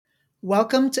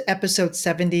Welcome to episode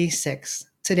 76.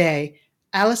 Today,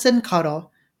 Allison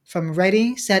Cottle from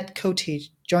Ready, Set,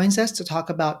 Co-Teach joins us to talk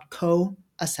about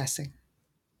co-assessing.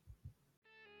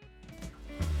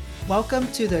 Welcome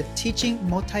to the Teaching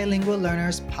Multilingual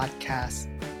Learners podcast.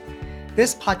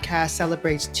 This podcast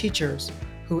celebrates teachers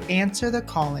who answer the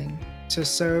calling to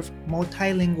serve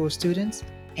multilingual students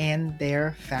and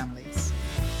their families.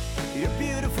 Your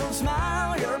beautiful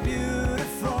smile, your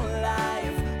beautiful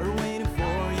life are waiting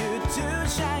for you to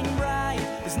shine bright.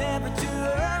 It's never too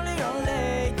early or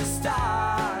late to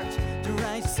start, to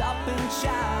rise up and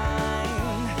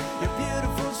shine. Your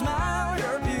beautiful smile,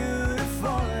 your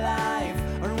beautiful life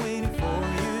are waiting for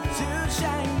you to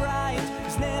shine bright.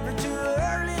 It's never too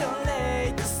early or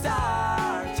late to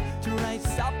start, to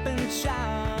rise up and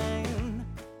shine.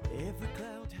 Every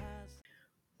cloud has...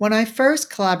 When I first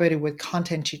collaborated with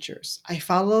content teachers, I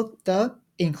followed the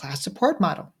in-class support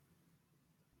model.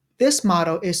 This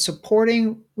model is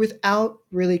supporting without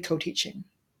really co-teaching.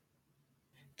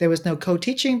 There was no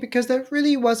co-teaching because there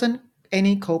really wasn't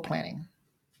any co-planning.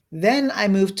 Then I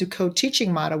moved to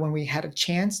co-teaching model when we had a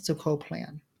chance to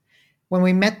co-plan. When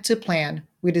we met to plan,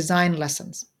 we designed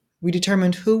lessons. We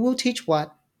determined who will teach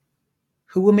what,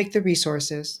 who will make the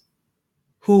resources,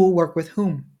 who will work with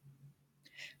whom.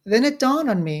 Then it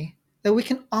dawned on me that we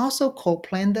can also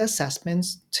co-plan the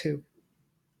assessments too.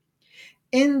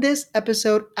 In this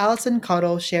episode, Allison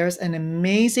Cottle shares an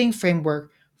amazing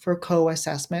framework for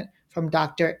co-assessment from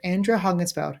Dr. Andrea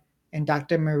Hoggensfeld and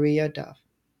Dr. Maria Dove.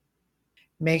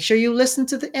 Make sure you listen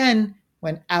to the end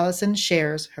when Allison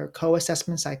shares her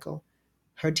co-assessment cycle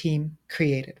her team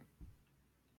created.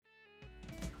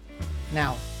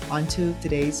 Now, on to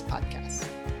today's podcast.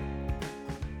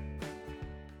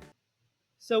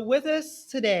 So with us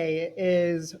today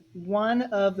is one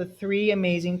of the three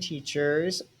amazing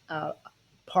teachers,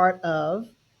 part of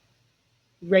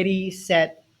Ready,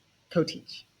 Set,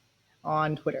 Co-Teach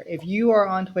on Twitter. If you are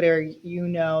on Twitter, you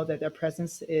know that their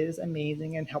presence is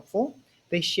amazing and helpful.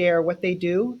 They share what they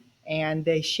do and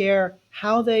they share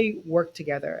how they work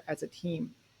together as a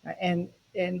team. And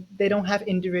they don't have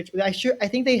individual. I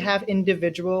think they have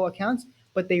individual accounts,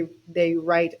 but they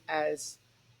write as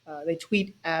they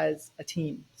tweet as a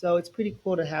team. So it's pretty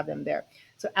cool to have them there.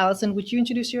 So Allison, would you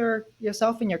introduce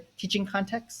yourself in your teaching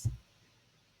context?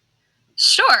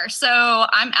 Sure. So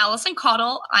I'm Allison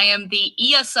Cottle. I am the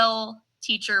ESL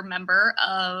teacher member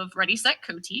of Ready, Set,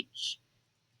 Co-Teach.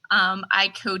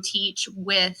 I co-teach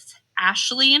with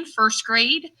Ashley in first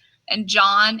grade and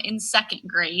John in second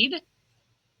grade.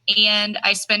 And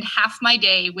I spend half my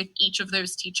day with each of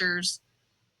those teachers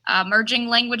merging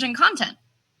language and content.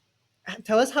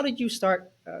 Tell us, how did you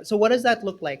start? So what does that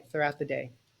look like throughout the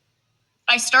day?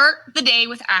 I start the day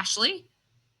with Ashley.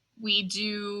 We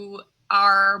do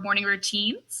our morning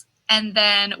routines, and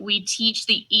then we teach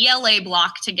the ELA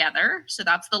block together. So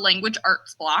that's the language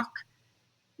arts block,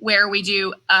 where we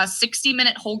do a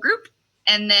 60-minute whole group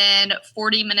and then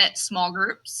 40-minute small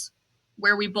groups,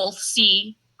 where we both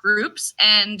see groups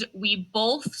and we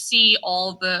both see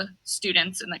all the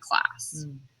students in the class.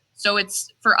 So it's,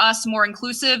 for us, more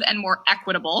inclusive and more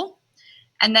equitable.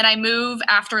 And then I move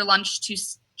after lunch to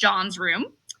John's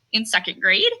room in second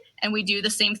grade, and we do the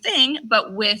same thing,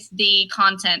 but with the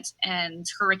content and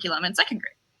curriculum in second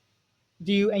grade.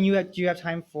 Do you have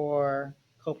time for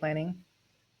co-planning?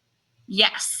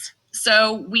 Yes.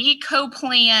 So we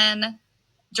co-plan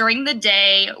during the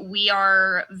day. We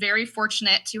are very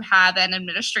fortunate to have an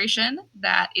administration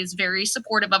that is very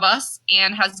supportive of us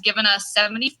and has given us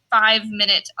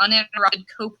 75-minute uninterrupted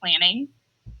co-planning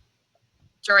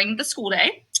during the school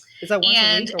day. Is that once a week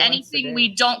or once a anything day?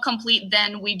 we don't complete,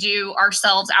 then we do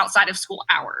ourselves outside of school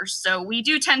hours. So we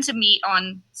do tend to meet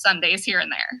on Sundays here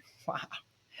and there.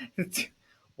 Wow.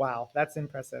 Wow, that's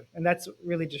impressive. And that's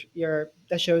really just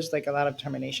that shows like a lot of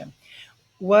determination.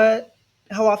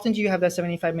 How often do you have that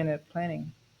 75-minute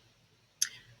planning?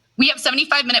 We have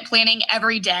 75-minute planning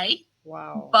every day.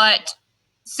 Wow. But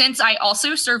since I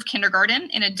also serve kindergarten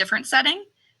in a different setting,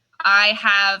 I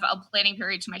have a planning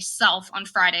period to myself on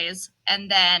Fridays.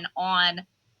 And then on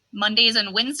Mondays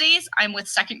and Wednesdays, I'm with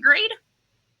second grade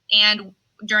and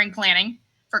during planning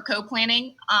for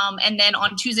co-planning. And then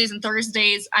on Tuesdays and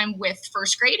Thursdays, I'm with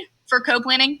first grade for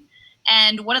co-planning.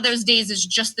 And one of those days is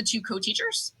just the two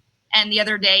co-teachers. And the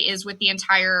other day is with the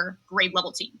entire grade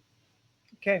level team.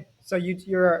 Okay. So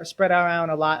you're spread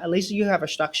around a lot. At least you have a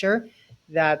structure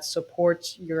that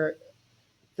supports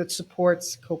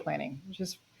co-planning, which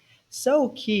is so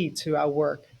key to our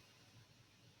work.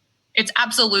 It's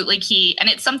absolutely key. And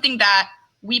it's something that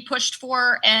we pushed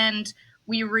for, and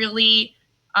we really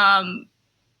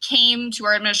came to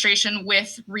our administration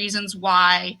with reasons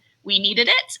why we needed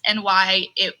it and why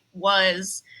it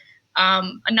was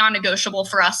a non-negotiable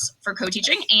for us for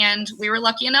co-teaching. And we were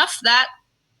lucky enough that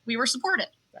we were supported.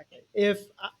 Exactly. If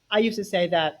I used to say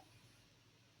that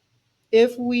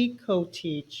if we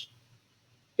co-teach,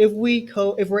 if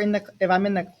I'm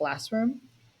in the classroom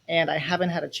and I haven't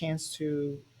had a chance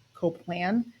to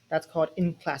co-plan, that's called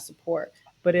in-class support.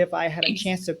 But if I had a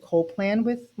chance to co-plan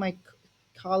with my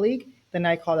colleague, then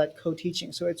I call that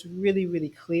co-teaching. So it's really, really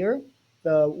clear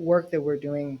the work that we're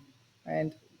doing.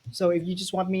 And so if you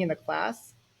just want me in the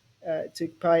class to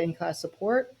provide in-class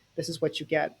support, this is what you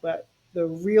get. But the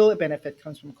real benefit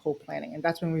comes from co-planning, and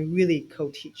that's when we really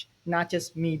co-teach, not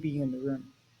just me being in the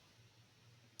room.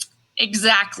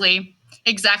 Exactly.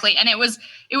 And it was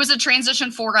a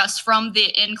transition for us from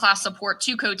the in-class support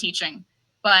to co-teaching,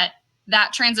 but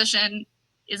that transition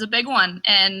is a big one.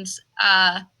 And,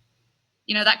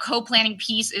 that co-planning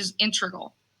piece is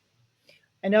integral.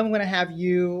 I know I'm going to have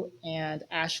you and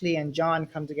Ashley and John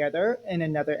come together in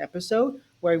another episode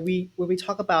where we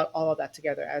talk about all of that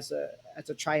together as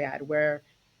a triad, where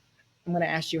I'm going to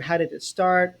ask you, how did it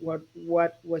start? What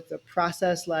was the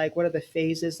process like? What are the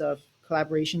phases of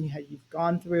collaboration you've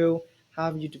gone through? How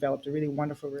have you developed a really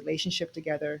wonderful relationship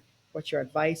together? What's your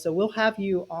advice? So we'll have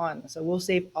you on. So we'll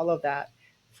save all of that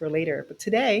for later. But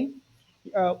today,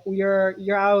 you're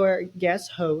our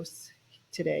guest host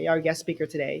today, our guest speaker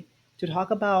today, to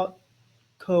talk about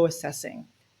co-assessing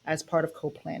as part of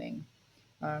co-planning,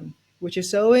 which is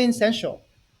so essential.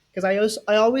 Because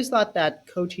I always thought that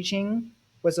co-teaching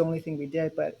was the only thing we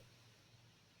did, but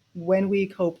when we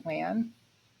co-plan,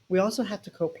 we also have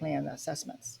to co-plan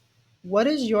assessments. What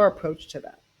is your approach to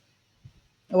that?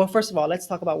 Well, first of all, let's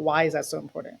talk about why is that so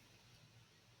important.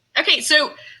 Okay,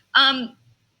 so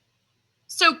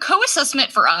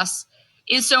co-assessment for us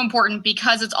is so important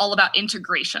because it's all about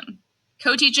integration.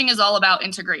 Co-teaching is all about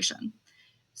integration.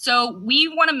 So we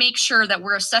want to make sure that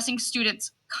we're assessing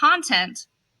students' content,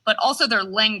 but also their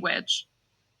language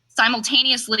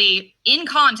simultaneously in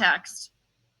context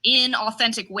in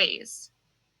authentic ways.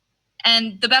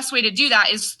 And the best way to do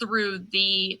that is through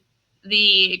the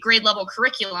grade level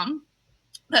curriculum,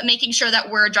 but making sure that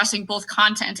we're addressing both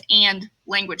content and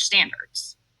language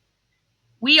standards.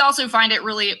 We also find it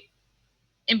really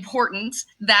important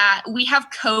that we have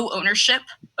co-ownership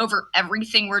over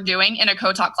everything we're doing in a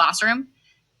co-taught classroom.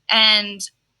 And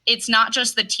it's not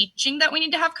just the teaching that we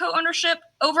need to have co-ownership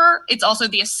over, it's also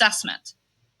the assessment.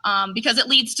 Because it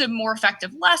leads to more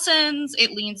effective lessons,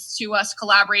 it leads to us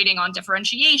collaborating on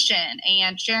differentiation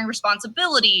and sharing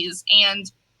responsibilities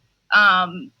and,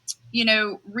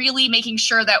 really making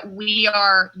sure that we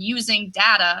are using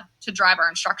data to drive our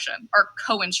instruction, our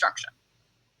co-instruction.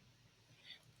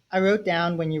 I wrote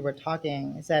down when you were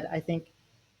talking, is that I think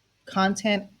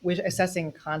we're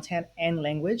assessing content and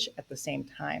language at the same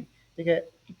time.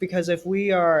 Because if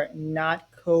we are not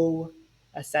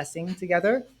co-assessing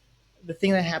together, the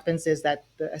thing that happens is that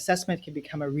the assessment can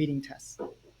become a reading test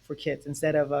for kids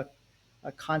instead of a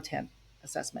content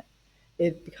assessment.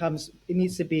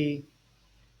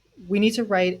 We need to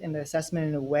write an assessment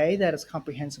in a way that is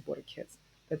comprehensible to kids,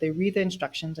 that they read the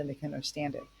instructions and they can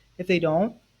understand it. If they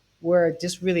don't, we're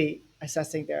just really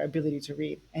assessing their ability to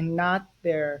read and not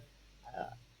their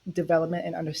development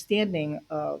and understanding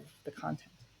of the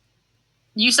content.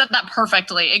 You said that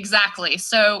perfectly. Exactly.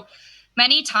 So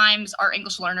many times our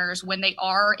English learners, when they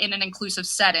are in an inclusive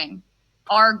setting,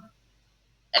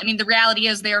 the reality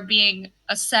is they are being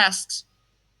assessed,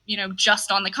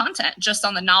 just on the content, just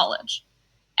on the knowledge.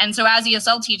 And so as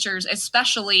ESL teachers,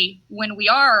 especially when we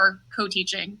are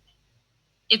co-teaching,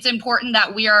 it's important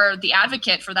that we are the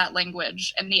advocate for that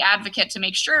language and the advocate to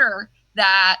make sure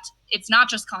that it's not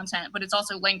just content, but it's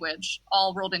also language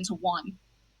all rolled into one.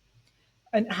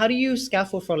 And how do you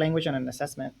scaffold for language on an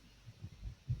assessment?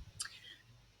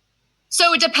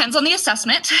 So it depends on the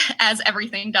assessment, as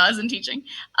everything does in teaching.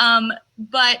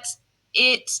 But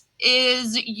it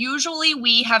is usually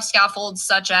we have scaffolds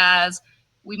such as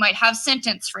we might have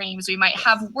sentence frames, we might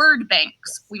have word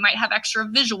banks, we might have extra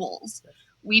visuals,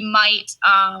 we might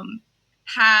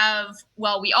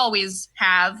we always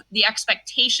have the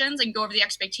expectations and go over the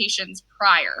expectations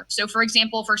prior. So for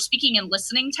example, for speaking and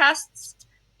listening tests,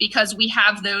 because we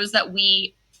have those that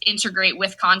we integrate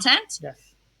with content, Yes.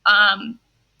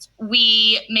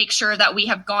 We make sure that we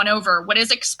have gone over what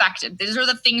is expected. These are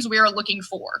the things we are looking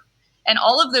for. And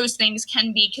all of those things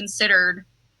can be considered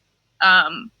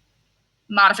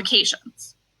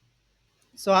modifications.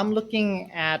 So I'm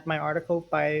looking at my article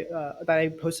that I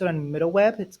posted on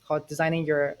MiddleWeb. It's called Designing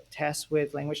Your Tests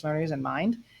with Language Learners in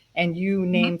Mind. And you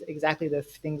named exactly the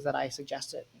things that I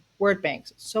suggested. Word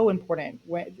banks, so important.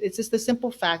 It's just the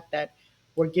simple fact that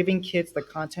We're giving kids the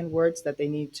content words that they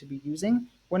need to be using.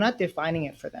 We're not defining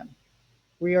it for them.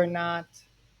 We are not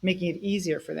making it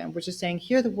easier for them. We're just saying,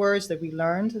 here are the words that we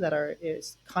learned that are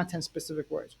is content specific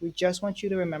words. We just want you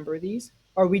to remember these,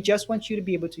 or we just want you to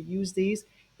be able to use these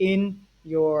in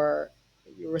your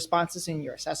responses in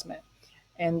your assessment.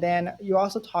 And then you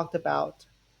also talked about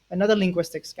another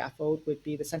linguistic scaffold would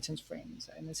be the sentence frames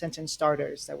and the sentence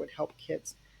starters that would help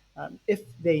kids if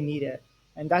they need it.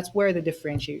 And that's where the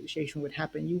differentiation would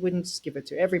happen. You wouldn't just give it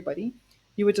to everybody.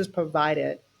 You would just provide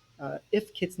it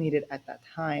if kids need it at that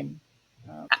time.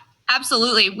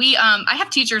 Absolutely. I have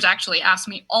teachers actually ask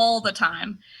me all the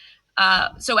time.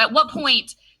 So at what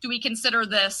point do we consider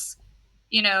this,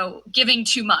 giving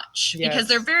too much? Yes. Because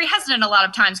they're very hesitant a lot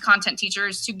of times, content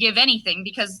teachers, to give anything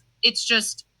because it's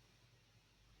just,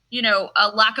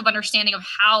 a lack of understanding of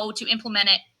how to implement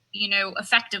it,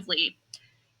 effectively.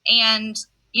 And,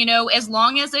 as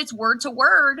long as it's word to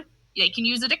word, they can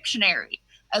use a dictionary.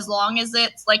 As long as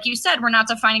it's, like you said, we're not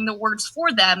defining the words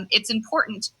for them, it's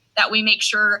important that we make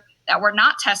sure that we're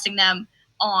not testing them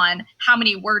on how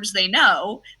many words they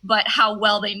know, but how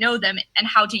well they know them and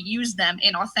how to use them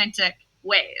in authentic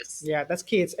ways. Yeah, that's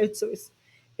key.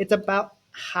 It's about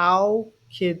how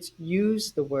kids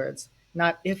use the words,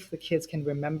 not if the kids can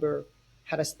remember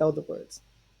how to spell the words.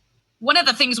 One of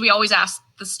the things we always ask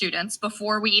the students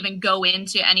before we even go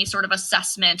into any sort of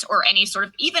assessment or any sort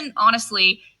of, even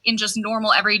honestly, in just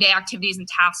normal everyday activities and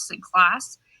tasks in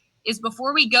class, is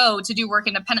before we go to do work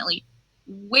independently,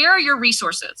 where are your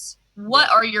resources? What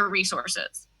are your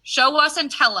resources? Show us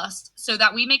and tell us so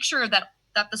that we make sure that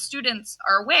the students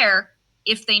are aware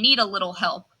if they need a little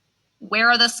help. Where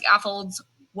are the scaffolds?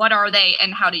 What are they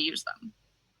and how to use them?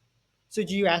 So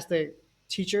do you ask the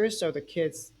teachers or the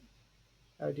kids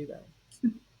how to do that?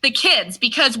 The kids,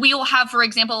 because we will have, for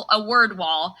example, a word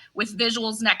wall with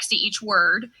visuals next to each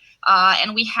word.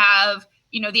 And we have,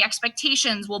 the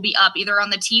expectations will be up either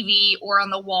on the TV or on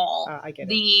the wall. I get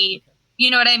it. Okay. You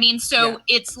know what I mean? So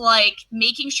it's like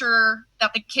making sure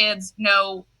that the kids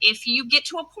know if you get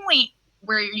to a point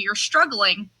where you're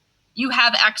struggling, you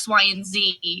have X, Y, and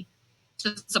Z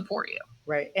to support you.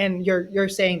 Right. And you're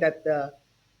saying that the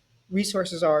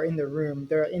resources are in the room.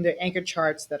 They're in the anchor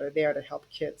charts that are there to help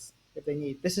kids if they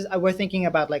need. This is we're thinking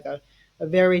about like a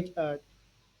very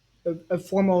a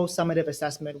formal summative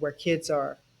assessment where kids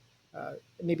are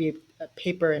maybe a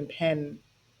paper and pen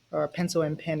or a pencil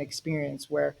and pen experience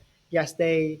where yes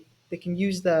they can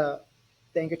use the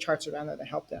anchor charts around that to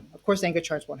help them. Of course, the anchor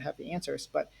charts won't have the answers,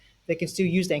 but they can still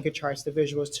use the anchor charts, the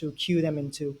visuals, to cue them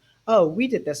into, oh, we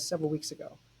did this several weeks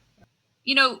ago.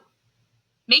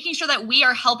 Making sure that we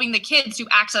are helping the kids to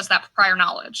access that prior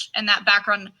knowledge and that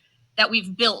background that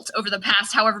we've built over the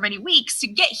past however many weeks to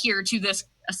get here to this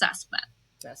assessment.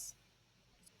 Yes.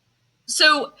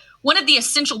 So one of the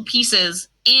essential pieces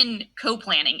in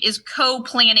co-planning is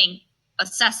co-planning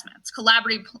assessments,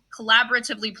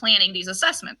 collaboratively planning these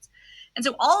assessments. And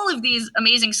so all of these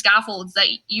amazing scaffolds that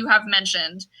you have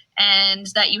mentioned and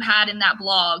that you had in that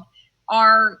blog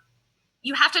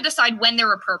you have to decide when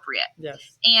they're appropriate. Yes.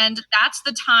 And that's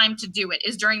the time to do it,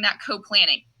 is during that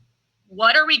co-planning.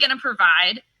 What are we going to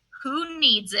provide? Who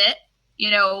needs it?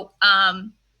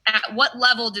 At what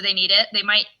level do they need it? They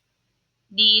might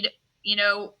need,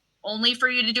 only for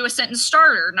you to do a sentence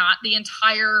starter, not the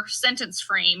entire sentence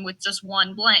frame with just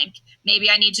one blank. Maybe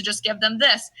I need to just give them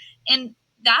this. And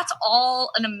that's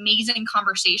all an amazing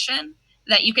conversation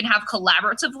that you can have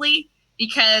collaboratively,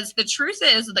 because the truth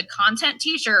is the content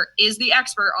teacher is the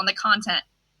expert on the content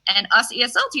and us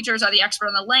ESL teachers are the expert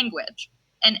on the language.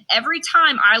 And every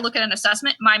time I look at an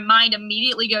assessment, my mind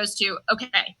immediately goes to,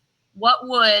 okay, what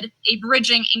would a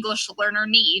bridging English learner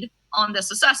need on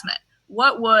this assessment?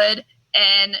 What would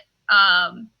an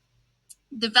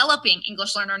developing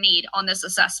English learner need on this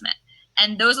assessment?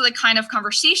 And those are the kind of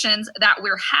conversations that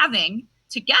we're having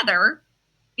together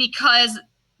because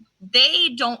they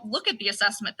don't look at the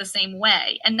assessment the same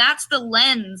way. And that's the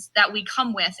lens that we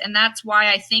come with. And that's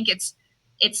why I think it's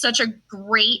such a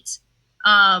great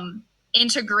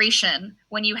integration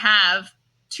when you have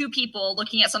two people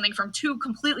looking at something from two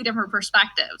completely different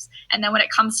perspectives. And then when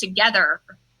it comes together,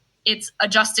 it's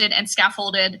adjusted and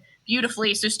scaffolded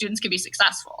beautifully so students can be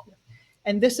successful.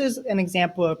 And this is an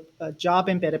example of job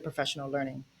embedded professional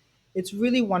learning. It's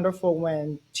really wonderful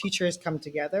when teachers come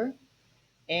together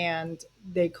and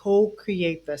they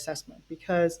co-create the assessment,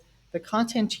 because the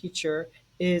content teacher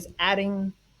is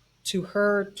adding to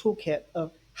her toolkit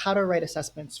of how to write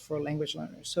assessments for language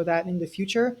learners, so that in the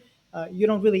future, you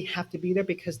don't really have to be there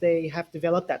because they have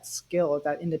developed that skill,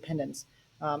 that independence.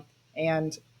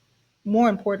 And more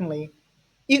importantly,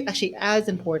 actually as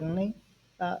importantly,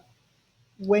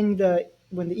 when the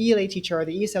ELA teacher or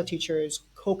the ESL teacher is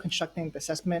co-constructing the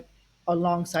assessment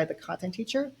alongside the content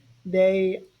teacher,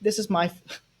 they this is my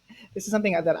this is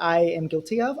something that I am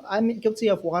guilty of. I'm guilty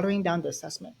of watering down the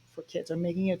assessment for kids or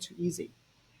making it too easy.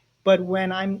 But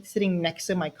when I'm sitting next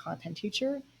to my content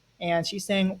teacher and she's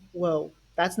saying, "Whoa,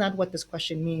 that's not what this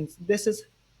question means. This is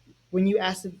when you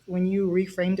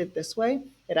reframed it this way,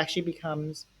 it actually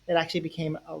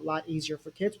became a lot easier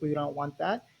for kids. We don't want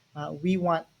that. We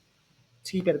want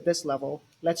to keep it at this level.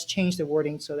 Let's change the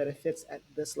wording so that it fits at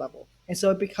this level." And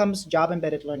so it becomes job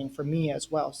embedded learning for me as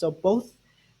well. So both,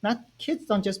 not kids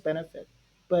don't just benefit,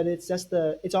 but it's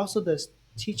also the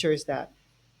teachers that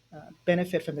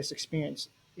benefit from this experience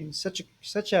in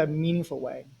such a meaningful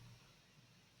way.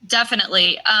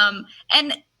 Definitely.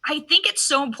 And I think it's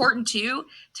so important too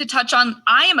to touch on,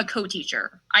 I am a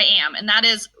co-teacher. I am. And that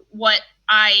is what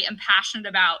I am passionate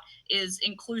about, is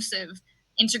inclusive,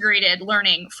 integrated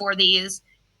learning for these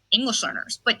English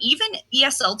learners. But even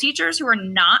ESL teachers who are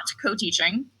not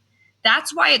co-teaching,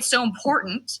 that's why it's so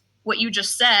important, what you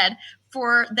just said,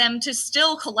 for them to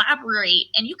still collaborate.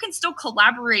 And you can still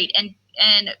collaborate and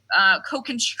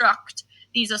co-construct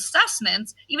these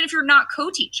assessments, even if you're not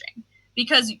co-teaching.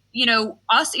 Because,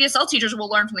 us ESL teachers will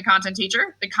learn from the content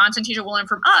teacher will learn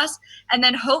from us, and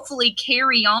then hopefully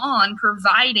carry on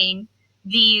providing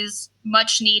these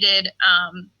much needed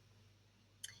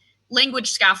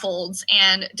language scaffolds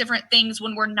and different things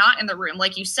when we're not in the room.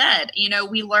 Like you said,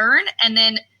 we learn and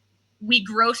then we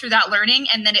grow through that learning,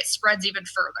 and then it spreads even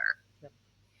further.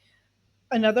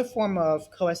 Another form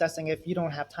of co-assessing, if you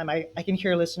don't have time, I can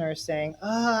hear listeners saying,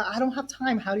 I don't have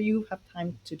time. How do you have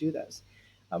time to do this?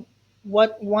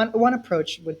 What one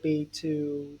approach would be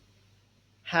to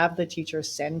have the teacher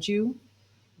send you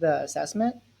the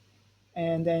assessment,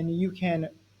 and then you can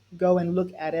go and look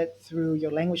at it through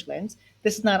your language lens.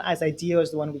 This is not as ideal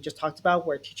as the one we just talked about,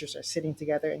 where teachers are sitting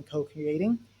together and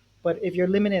co-creating. But if you're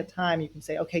limited time, you can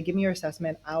say, okay, give me your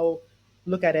assessment. I'll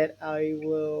look at it. I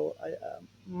will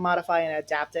modify and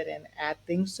adapt it and add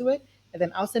things to it. And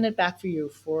then I'll send it back for you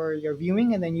for your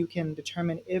viewing. And then you can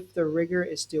determine if the rigor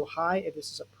is still high, if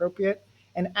this is appropriate.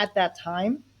 And at that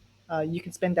time, you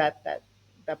can spend that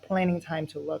planning time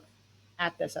to look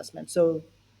at the assessment. So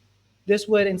this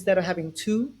would, instead of having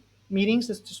two meetings,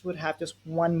 this just would have just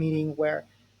one meeting where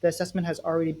the assessment has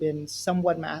already been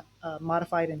somewhat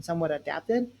modified and somewhat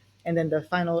adapted. And then the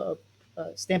final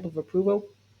stamp of approval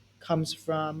comes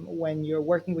from when you're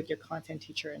working with your content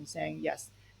teacher and saying, yes,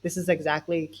 this is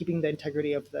exactly keeping the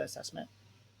integrity of the assessment.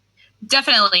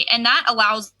 Definitely. And that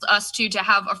allows us to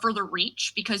have a further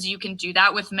reach, because you can do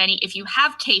that with many. If you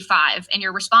have K5 and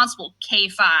you're responsible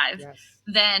K5, yes,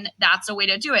 then that's a way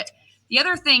to do it. The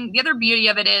other beauty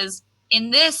of it is, in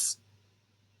this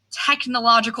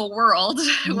technological world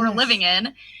we're living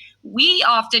in, we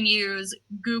often use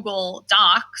Google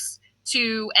Docs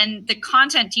and the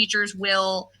content teachers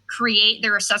will create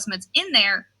their assessments in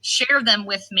there, share them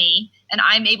with me, and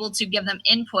I'm able to give them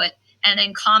input, and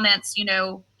in comments,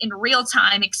 in real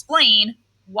time, explain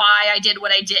why I did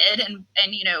what I did, and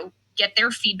get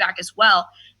their feedback as well.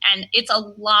 And it's a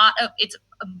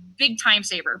big time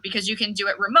saver, because you can do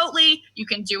it remotely, you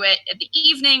can do it at the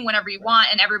evening, whenever you want,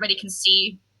 and everybody can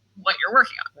see what you're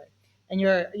working on. Right.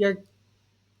 And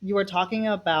you were talking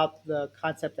about the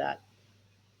concept that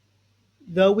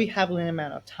though we have a limited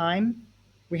amount of time,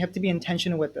 we have to be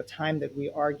intentional with the time that we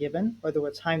are given, or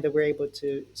the time that we're able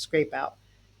to scrape out.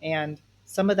 And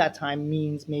some of that time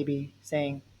means maybe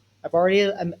saying, I've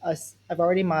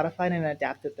already modified and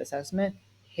adapted the assessment.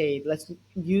 Hey, let's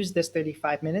use this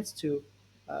 35 minutes to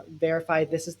verify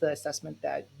this is the assessment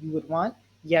that you would want,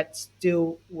 yet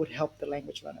still would help the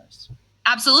language learners.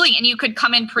 Absolutely. And you could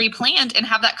come in pre-planned and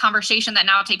have that conversation that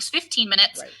now takes 15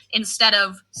 minutes, right, instead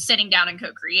of sitting down and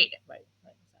co-creating. Right,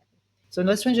 exactly. So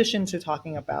let's transition to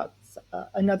talking about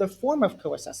another form of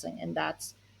co-assessing, and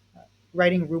that's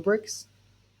writing rubrics.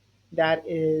 That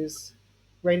is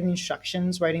writing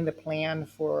instructions, writing the plan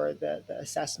for the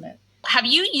assessment. Have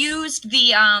you used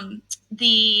the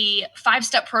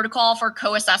 5-step protocol for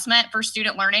co-assessment for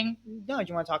student learning? No, do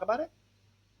you want to talk about it?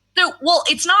 So, well,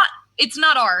 it's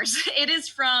not ours. It is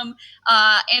from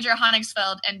Andrea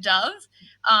Honigsfeld and Dove.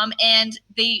 And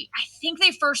I think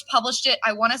they first published it,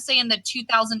 I want to say, in the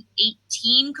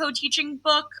 2018 co-teaching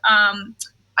book,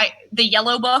 the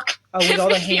yellow book. Oh, with all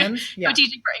the hands? Yeah.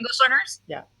 Co-teaching for English learners.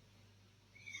 Yeah.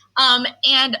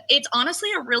 And it's honestly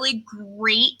a really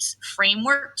great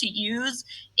framework to use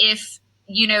if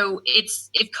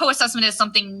co-assessment is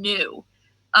something new,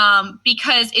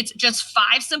 because it's just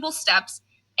 5 simple steps,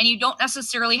 and you don't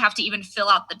necessarily have to even fill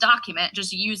out the document.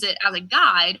 Just use it as a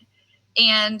guide.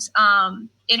 And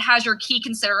it has your key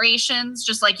considerations,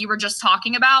 just like you were just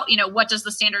talking about. What does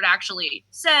the standard actually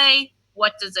say?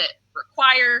 What does it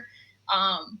require?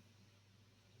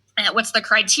 And what's the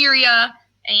criteria?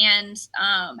 And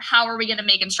how are we going to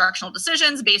make instructional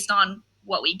decisions based on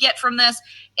what we get from this?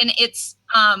 And it's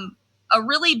a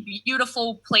really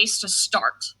beautiful place to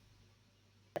start.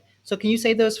 So can you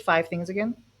say those 5 things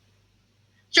again?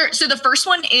 Sure. So the first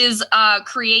one is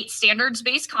create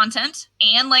standards-based content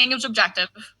and language objective,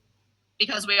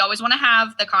 because we always want to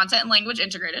have the content and language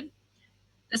integrated.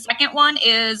 The second one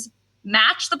is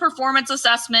match the performance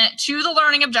assessment to the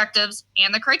learning objectives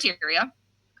and the criteria.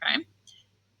 Okay.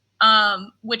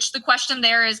 Which the question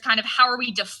there is kind of how are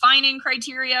we defining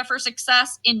criteria for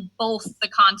success in both the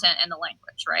content and the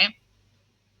language, right?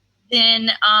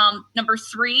 Then number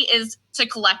 3 is to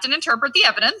collect and interpret the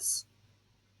evidence.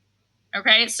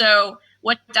 Okay, so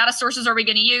what data sources are we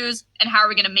going to use and how are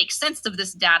we going to make sense of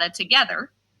this data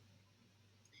together?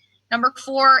 Number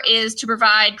 4 is to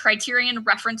provide criterion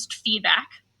referenced feedback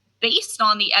based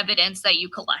on the evidence that you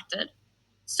collected.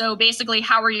 So basically,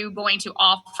 how are you going to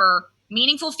offer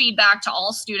meaningful feedback to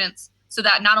all students so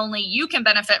that not only you can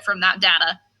benefit from that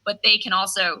data, but they can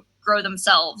also grow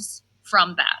themselves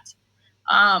from that?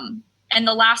 And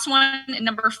the last one,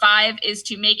 number 5, is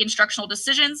to make instructional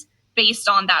decisions based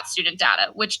on that student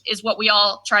data, which is what we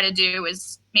all try to do,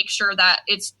 is make sure that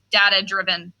it's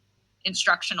data-driven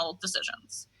instructional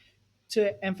decisions.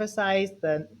 To emphasize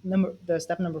the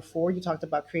step number 4, you talked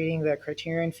about creating the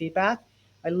criterion feedback.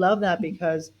 I love that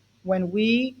because when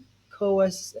we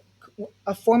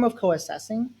a form of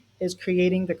co-assessing is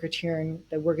creating the criterion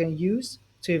that we're going to use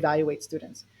to evaluate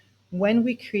students. When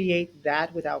we create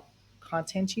that with our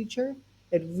content teacher,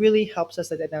 it really helps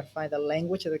us identify the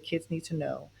language that the kids need to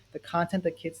know, the content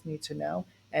that kids need to know,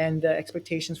 and the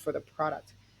expectations for the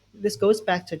product. This goes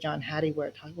back to John Hattie,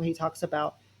 where he talks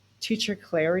about teacher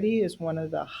clarity is one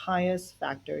of the highest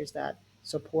factors that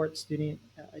support student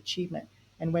achievement.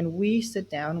 And when we sit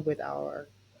down with our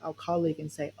colleague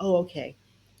and say, oh, okay,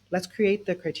 let's create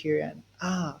the criterion.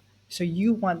 So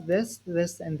you want this,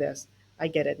 this, and this. I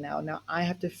get it now. Now I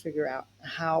have to figure out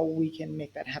how we can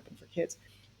make that happen for kids.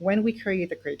 When we create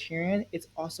the criterion, it's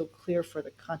also clear for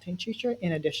the content teacher,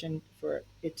 in addition for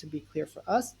it to be clear for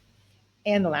us.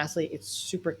 And lastly, it's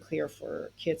super clear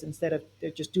for kids. Instead of they're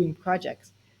just doing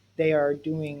projects, they are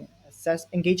doing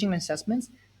engaging assessments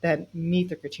that meet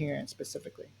the criterion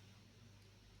specifically.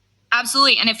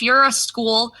 Absolutely. And if you're a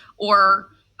school or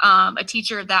a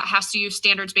teacher that has to use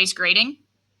standards-based grading,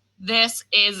 this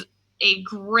is a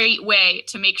great way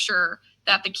to make sure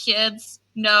that the kids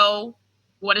know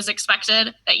what is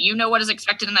expected, that you know what is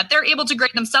expected, and that they're able to grade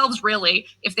themselves, really,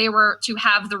 if they were to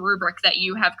have the rubric that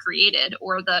you have created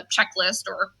or the checklist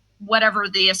or whatever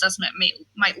the assessment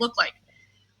might look like.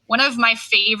 One of my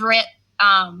favorite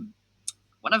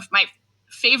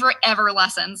ever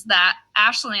lessons that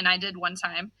Ashley and I did one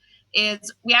time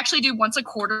is we actually do once a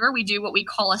quarter, we do what we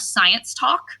call a science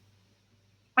talk.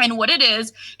 And what it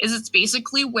is it's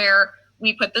basically where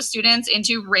we put the students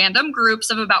into random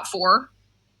groups of about 4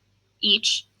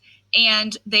 each,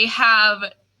 and they have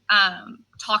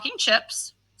talking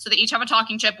chips. So they each have a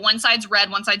talking chip. One side's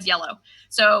red, one side's yellow.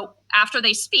 So after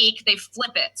they speak, they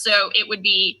flip it. So it would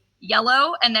be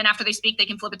yellow, and then after they speak, they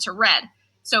can flip it to red.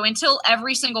 So until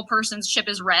every single person's chip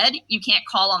is red, you can't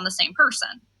call on the same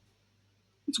person.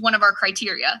 It's one of our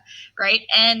criteria, right?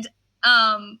 And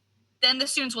then the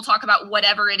students will talk about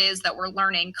whatever it is that we're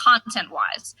learning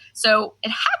content-wise. So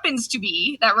it happens to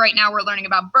be that right now we're learning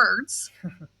about birds.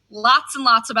 Lots and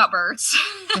lots about birds.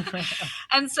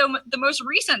 And so the most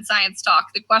recent science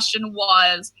talk, the question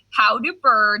was, how do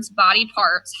birds' body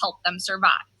parts help them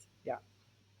survive? Yeah.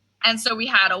 And so we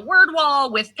had a word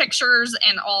wall with pictures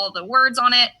and all the words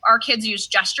on it. Our kids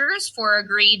used gestures for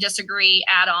agree, disagree,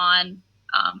 add on,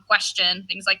 question,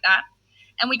 things like that.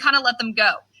 And we kind of let them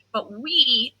go. But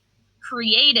we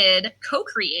co-created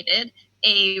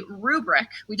a rubric.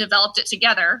 We developed it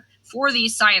together for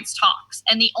these science talks.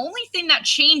 And the only thing that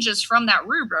changes from that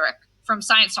rubric, from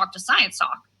science talk to science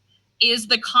talk, is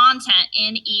the content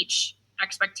in each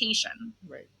expectation.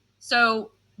 Right.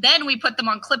 So then we put them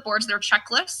on clipboards. They're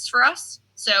checklists for us.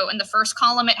 So in the first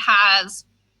column, it has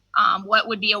what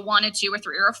would be a 1, a 2, a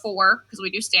 3, or a 4, because we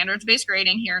do standards-based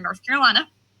grading here in North Carolina.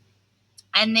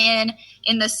 And then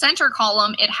in the center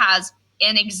column, it has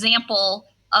an example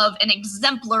of an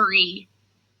exemplary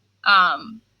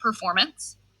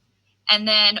performance. And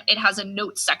then it has a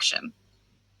notes section.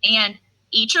 And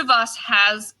each of us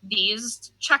has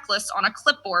these checklists on a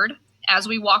clipboard as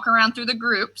we walk around through the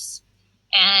groups,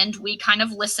 and we kind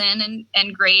of listen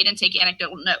and grade and take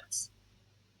anecdotal notes.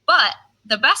 But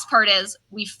the best part is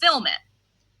we film it.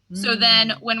 So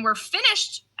then when we're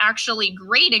finished actually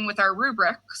grading with our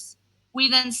rubrics, we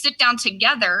then sit down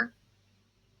together,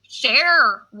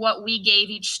 share what we gave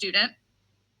each student,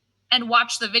 and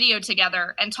watch the video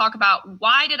together and talk about,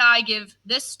 why did I give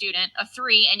this student a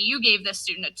 3 and you gave this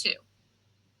student a 2?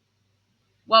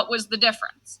 What was the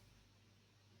difference?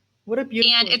 What a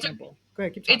beautiful And example. Go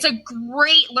ahead, keep it's a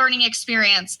great learning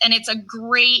experience, and it's a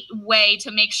great way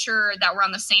to make sure that we're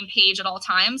on the same page at all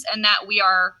times, and that we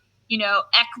are,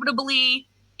 equitably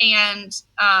and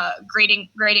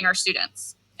grading our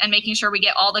students, and making sure we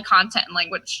get all the content and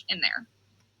language in there.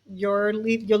 You're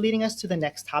leading us to the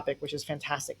next topic, which is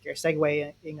fantastic. You're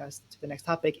segueing us to the next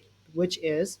topic, which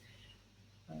is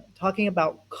talking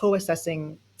about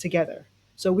co-assessing together.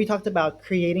 So we talked about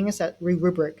creating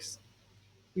rubrics.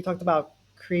 We talked about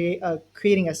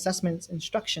creating assessments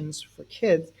instructions for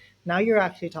kids. Now you're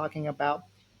actually talking about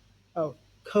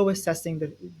co-assessing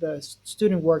the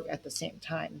student work at the same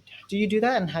time. Do you do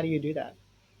that, and how do you do that?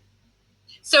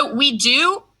 So we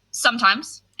do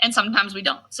sometimes, and sometimes we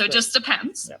don't. So it just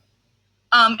depends.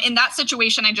 Yep. In that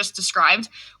situation I just described,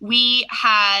 we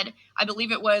had, I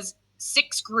believe it was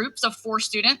 6 groups of 4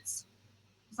 students.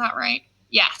 Is that right?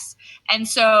 Yes. And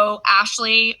so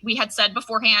Ashley, we had said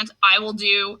beforehand, I will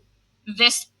do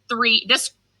these 3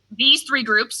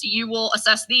 groups. You will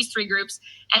assess these 3 groups.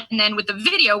 And then with the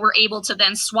video, we're able to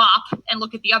then swap and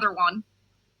look at the other one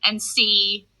and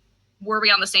see, were we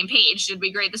on the same page? Did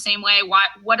we grade the same way?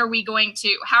 How are we going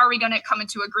to come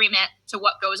into agreement to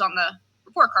what goes on the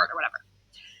report card or whatever?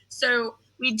 So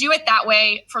we do it that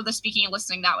way for the speaking and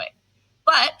listening that way.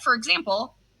 But for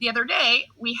example, the other day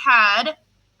we had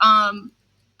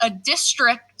a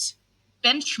district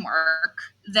benchmark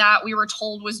that we were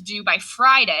told was due by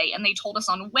Friday, and they told us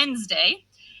on Wednesday,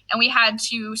 and we had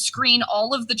to screen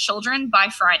all of the children by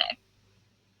Friday.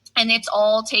 And it's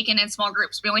all taken in small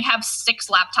groups. We only have 6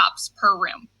 laptops per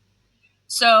room.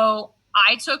 So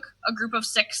I took a group of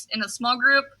 6 in a small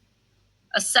group,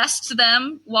 assessed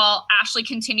them while Ashley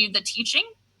continued the teaching,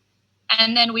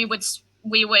 and then we would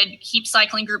keep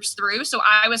cycling groups through. So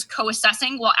I was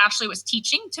co-assessing while Ashley was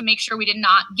teaching to make sure we did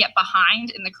not get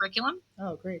behind in the curriculum.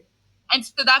 Oh, great. And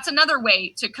so that's another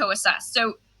way to co-assess.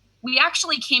 So we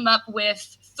actually came up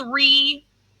with 3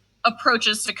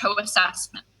 approaches to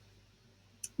co-assessment,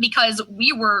 because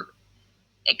we were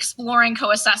exploring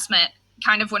co-assessment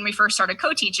kind of when we first started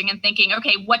co-teaching and thinking,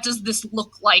 okay, what does this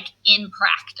look like in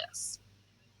practice?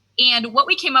 And what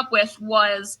we came up with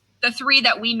was the 3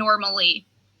 that we normally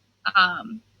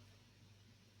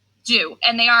do.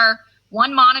 And they are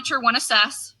 1 monitor, 1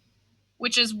 assess,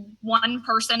 which is one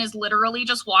person is literally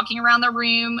just walking around the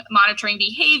room, monitoring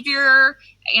behavior,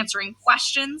 answering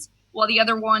questions, while the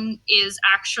other one is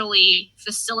actually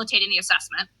facilitating the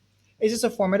assessment. Is this a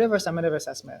formative or summative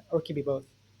assessment, or could be both?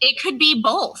 It could be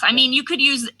both. I mean, you could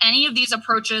use any of these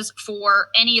approaches for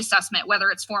any assessment, whether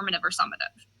it's formative or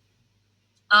summative.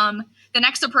 The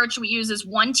next approach we use is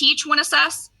 1 teach, 1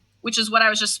 assess, which is what I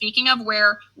was just speaking of,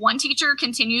 where one teacher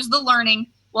continues the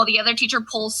learning while the other teacher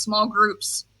pulls small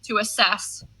groups to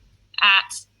assess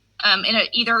at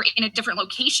either in a different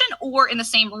location or in the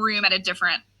same room at a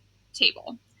different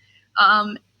table.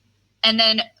 And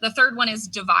then the third one is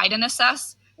divide and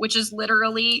assess, which is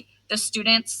literally the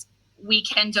students, we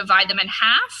can divide them in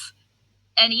half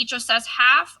and each assess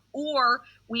half, or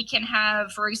we can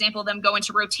have, for example, them go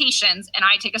into rotations and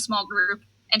I take a small group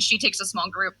and she takes a small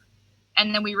group,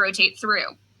 and then we rotate through.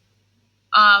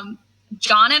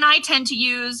 John and I tend to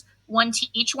use 1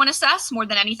 teach, 1 assess more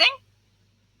than anything,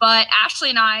 but Ashley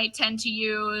and I tend to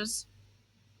use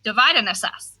divide and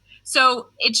assess. So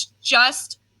it's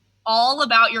just all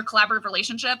about your collaborative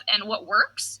relationship and what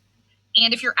works,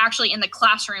 and if you're actually in the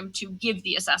classroom to give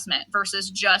the assessment versus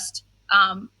just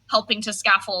helping to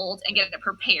scaffold and get it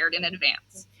prepared in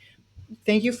advance.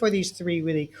 Thank you for these 3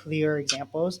 really clear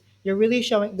examples. You're really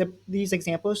showing these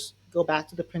examples go back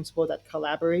to the principle that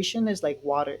collaboration is like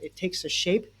water. It takes the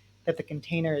shape that the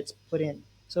container it's put in.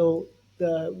 So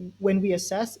when we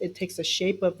assess, it takes the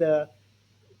shape of the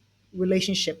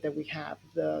relationship that we have,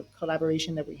 the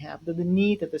collaboration that we have, the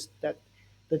need that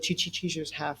the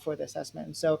teachers have for the assessment.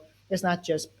 And so it's not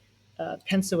just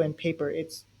pencil and paper.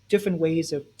 It's different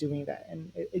ways of doing that.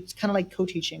 And it's kind of like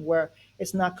co-teaching, where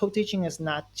co-teaching is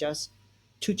not just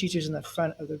 2 teachers in the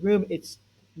front of the room. It's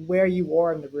where you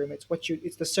are in the room. It's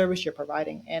the service you're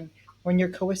providing. And when you're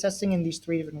co-assessing in these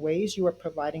 3 different ways, you are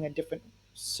providing a different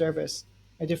service,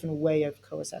 a different way of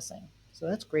co-assessing. So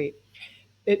that's great.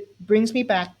 It brings me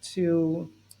back to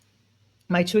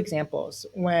my 2 examples.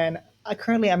 When I'm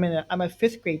a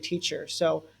 5th grade teacher,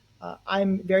 so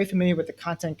I'm very familiar with the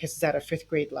content because it's at a 5th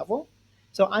grade level.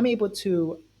 So I'm able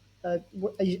to,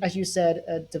 as you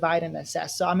said, divide and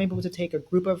assess. So I'm able to take a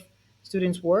group of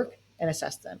students' work and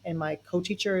assess them, and my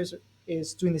co-teacher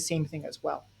is doing the same thing as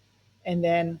well. And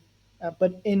then,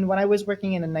 but in when I was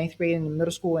working in the ninth grade in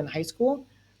middle school and high school,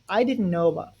 I didn't know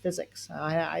about physics.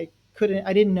 I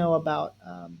didn't know about.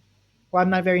 Well, I'm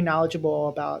not very knowledgeable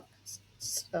about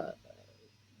uh,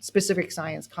 specific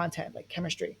science content like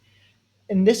chemistry.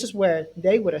 And this is where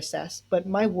they would assess, but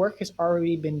my work has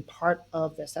already been part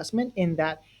of the assessment in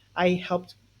that I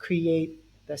helped create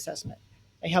the assessment.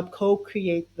 I helped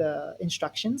co-create the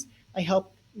instructions. I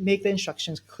helped make the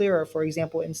instructions clearer. For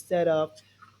example, instead of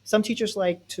some teachers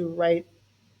like to write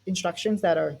instructions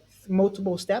that are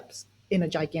multiple steps in a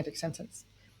gigantic sentence.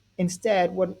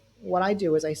 Instead, what I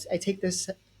do is I take this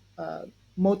uh,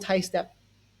 multi-step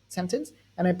sentence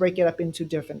and I break it up into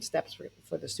different steps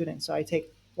for the student. So I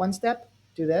take one step,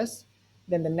 do this,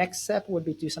 then the next step would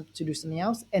be to do something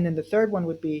else, and then the third one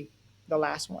would be the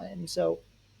last one. And so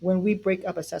when we break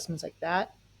up assessments like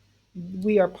that,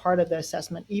 we are part of the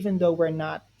assessment, even though we're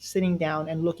not sitting down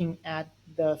and looking at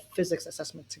the physics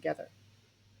assessment together.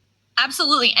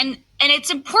 Absolutely. And it's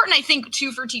important, I think,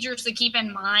 too, for teachers to keep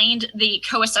in mind the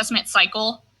co-assessment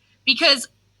cycle, because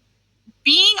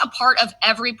being a part of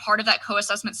every part of that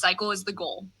co-assessment cycle is the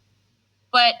goal.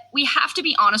 But we have to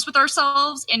be honest with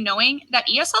ourselves in knowing that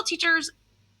ESL teachers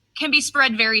can be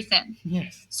spread very thin.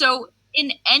 Yes. So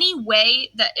in any way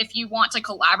that if you want to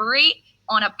collaborate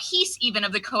on a piece even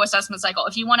of the co-assessment cycle,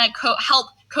 if you want to help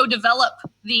co-develop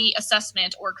the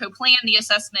assessment or co-plan the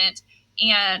assessment,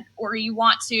 and or you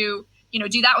want to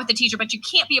do that with the teacher, but you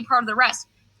can't be a part of the rest,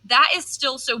 that is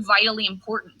still so vitally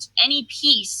important. Any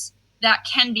piece that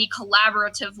can be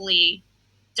collaboratively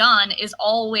done is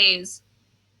always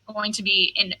going to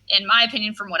be, in my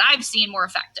opinion, from what I've seen, more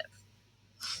effective.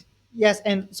 Yes,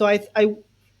 and so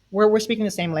we're speaking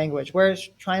the same language. We're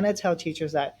trying to tell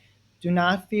teachers that do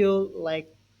not feel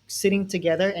like sitting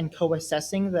together and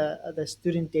co-assessing the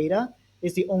student data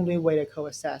is the only way to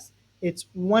co-assess. It's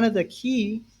one of the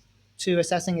key to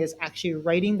assessing is actually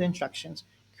writing the instructions,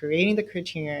 creating the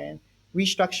criterion,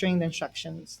 restructuring the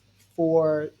instructions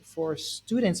for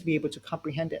students to be able to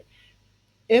comprehend it.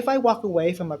 If I walk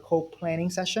away from a co-planning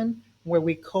session where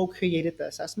we co-created the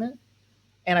assessment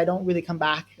and I don't really come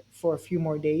back for a few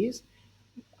more days,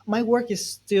 my work is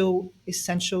still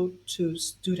essential to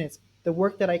students. The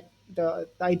work that the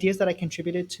ideas that I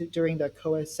contributed to during the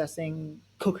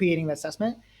co-creating the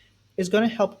assessment is going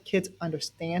to help kids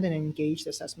understand and engage the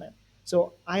assessment.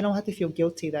 So I don't have to feel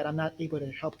guilty that I'm not able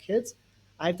to help kids.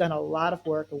 I've done a lot of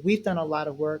work, or we've done a lot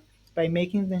of work by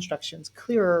making the instructions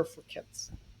clearer for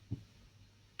kids.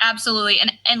 Absolutely.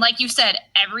 And like you said,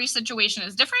 every situation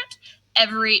is different.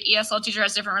 Every ESL teacher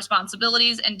has different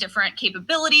responsibilities and different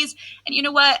capabilities. And you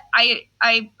know what?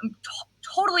 I'm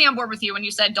totally on board with you when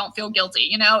you said don't feel guilty.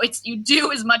 It's you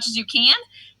do as much as you can.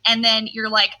 And then you're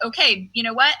like, okay, you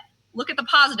know what? Look at the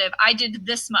positive. I did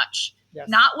this much. Yes.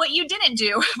 Not what you didn't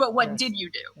do, but what did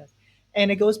you do? Yes.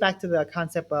 And it goes back to the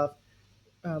concept of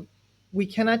we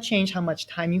cannot change how much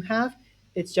time you have.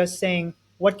 It's just saying,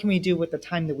 what can we do with the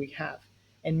time that we have?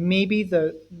 And maybe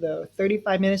the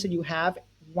 35 minutes that you have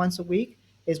once a week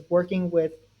is working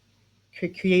with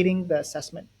creating the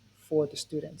assessment for the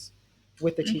students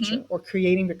with the teacher, or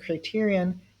creating the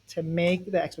criterion to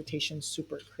make the expectations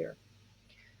super clear.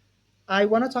 I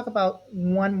want to talk about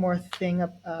one more thing.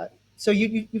 So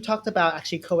you talked about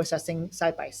actually co-assessing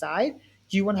side by side.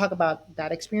 Do you want to talk about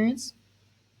that experience?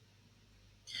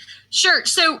 Sure.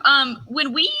 So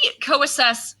when we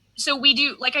co-assess, so we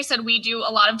do, like I said, we do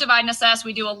a lot of divide and assess.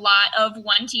 We do a lot of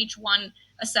one teach, one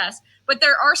assess. But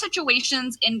there are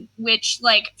situations in which,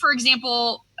 like, for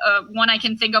example, one I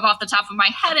can think of off the top of my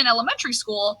head in elementary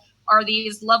school are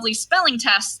these lovely spelling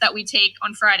tests that we take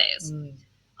on Fridays.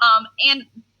 And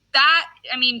that,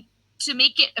 to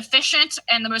make it efficient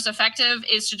and the most effective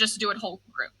is to just do it whole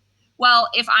group. Well,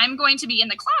 if I'm going to be in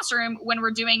the classroom when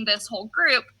we're doing this whole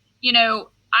group,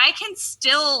 I can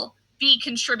still be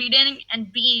contributing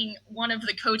and being one of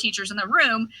the co-teachers in the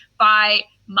room by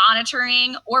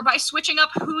monitoring or by switching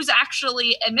up who's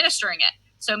actually administering it.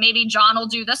 So maybe John will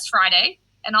do this Friday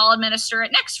and I'll administer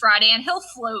it next Friday, and he'll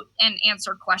float and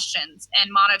answer questions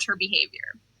and monitor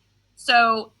behavior.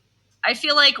 So I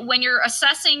feel like when you're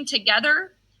assessing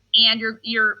together and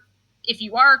if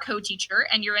you are a co-teacher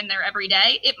and you're in there every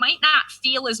day, it might not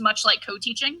feel as much like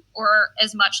co-teaching or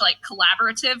as much like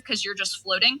collaborative because you're just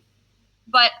floating.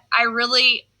 But I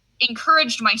really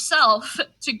encouraged myself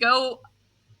to go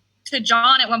to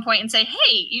John at one point and say,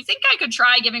 hey, you think I could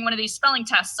try giving one of these spelling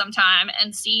tests sometime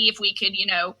and see if we could,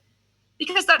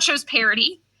 because that shows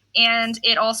parity. And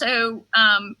it also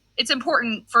it's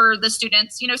important for the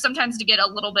students, sometimes to get a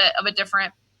little bit of a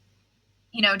different,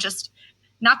 just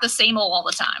not the same old all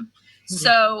the time.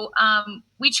 So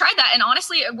we tried that, and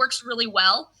honestly, it works really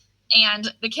well.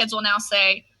 And the kids will now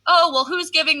say, "Oh, well, who's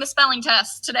giving the spelling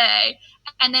test today?"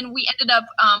 And then we ended up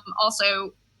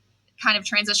also kind of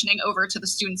transitioning over to the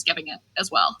students giving it as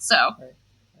well. So,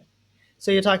 So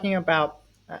you're talking about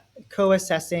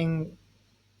co-assessing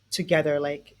together,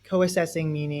 like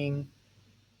co-assessing meaning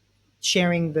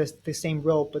sharing the same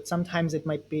role, but sometimes it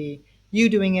might be you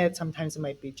doing it, sometimes it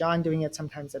might be John doing it,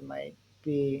 sometimes it might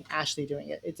be Ashley doing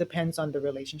it. It depends on the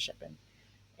relationship.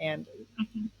 And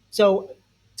so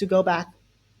to go back,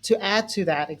 to add to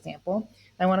that example,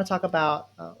 I want to talk about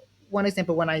one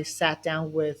example when I sat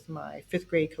down with my fifth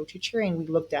grade co-teacher and we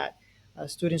looked at a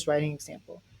students writing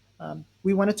example.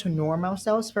 We wanted to norm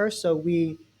ourselves first, so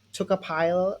we took a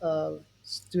pile of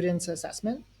students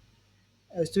assessment,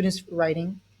 students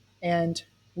writing, and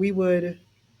we would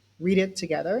read it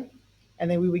together,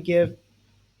 and then we would give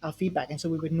our feedback, and so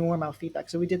we would norm our feedback.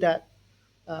 So we did that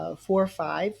 4 or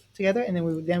 5 together, and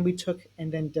then we took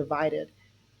and then divided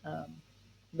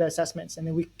the assessments, and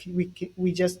then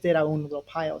we just did our own little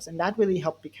piles, and that really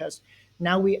helped because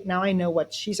now I know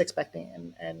what she's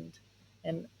expecting,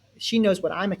 and she knows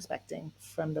what I'm expecting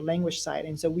from the language side,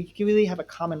 and so we really have a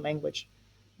common language,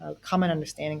 common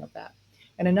understanding of that.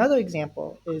 And another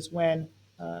example is when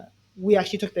we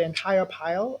actually took the entire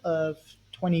pile of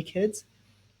 20 kids,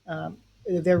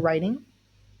 their writing,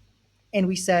 and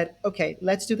we said, okay,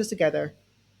 let's do this together.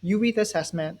 You read the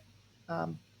assessment,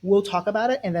 we'll talk about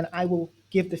it, and then I will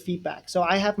give the feedback. So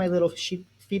I have my little sheet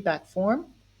feedback form,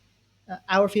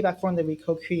 our feedback form that we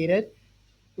co-created.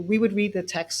 We would read the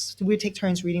text, we would take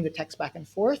turns reading the text back and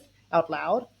forth out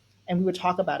loud, and we would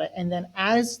talk about it. And then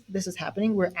as this is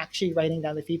happening, we're actually writing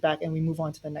down the feedback and we move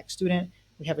on to the next student.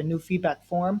 We have a new feedback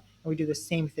form and we do the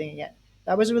same thing again.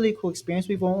 That was a really cool experience.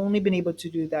 We've only been able to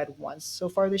do that once so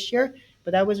far this year,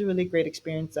 but that was a really great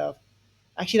experience of,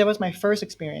 actually that was my first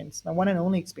experience, my one and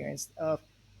only experience of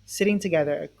sitting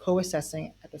together,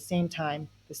 co-assessing at the same time,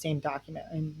 the same document.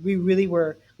 And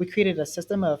we created a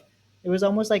system of, it was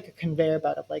almost like a conveyor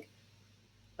belt of like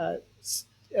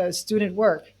student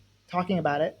work, talking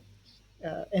about it,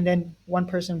 and then one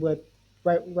person would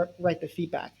write the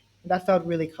feedback. And that felt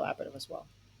really collaborative as well.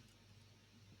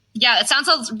 Yeah, it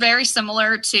sounds very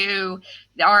similar to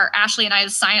our Ashley and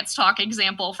I's science talk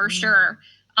example for sure.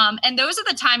 And those are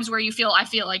the times where I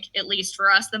feel like, at least for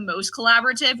us, the most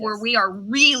collaborative, where we are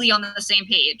really on the same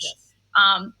page.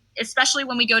 Especially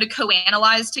when we go to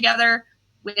co-analyze together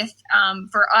with,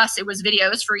 for us, it was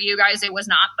videos. For you guys, it was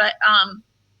not. But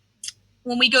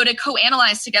when we go to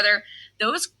co-analyze together,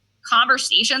 those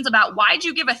conversations about why'd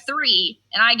you give a 3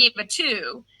 and I gave a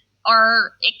 2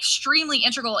 are extremely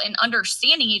integral in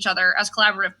understanding each other as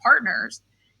collaborative partners,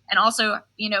 and also,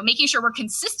 making sure we're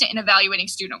consistent in evaluating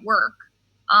student work.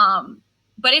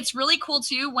 But it's really cool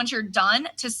too, once you're done,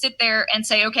 to sit there and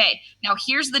say, okay, now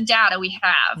here's the data we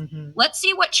have. Mm-hmm. Let's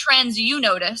see what trends you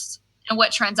notice and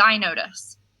what trends I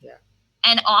notice. Yeah.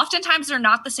 And oftentimes they're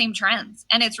not the same trends.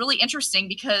 And it's really interesting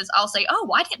because I'll say, oh,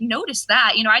 well, I didn't notice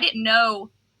that. I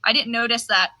didn't notice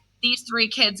that these 3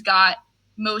 kids got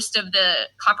most of the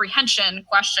comprehension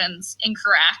questions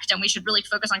incorrect, and we should really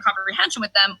focus on comprehension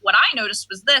with them. What I noticed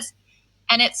was this.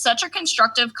 And it's such a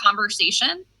constructive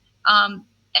conversation.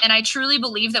 And I truly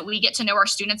believe that we get to know our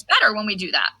students better when we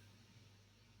do that.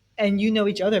 And you know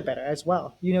each other better as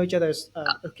well. You know each other's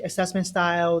assessment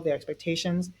style, their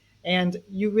expectations, and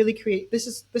you really create, this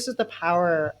is the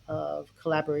power of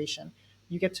collaboration.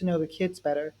 You get to know the kids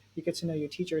better. You get to know your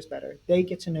teachers better. They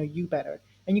get to know you better.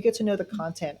 And you get to know the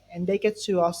content, and they get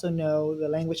to also know the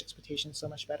language expectations so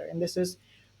much better. And this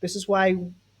is why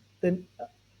the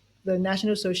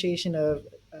National Association of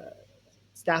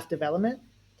Staff Development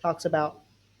talks about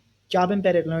job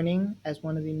embedded learning as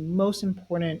one of the most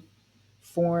important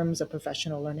forms of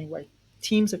professional learning, where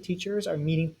teams of teachers are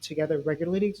meeting together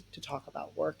regularly to talk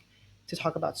about work, to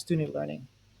talk about student learning.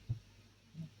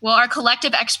 Well, our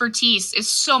collective expertise is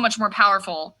so much more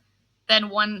powerful than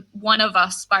one of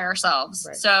us by ourselves.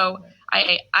 Right. So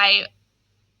right.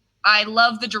 I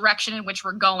love the direction in which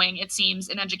we're going, it seems,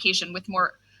 in education with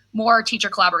more teacher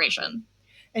collaboration.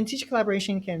 And teacher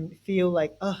collaboration can feel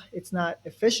like, it's not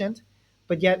efficient,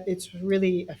 but yet it's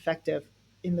really effective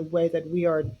in the way that we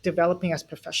are developing as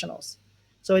professionals.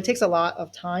 So it takes a lot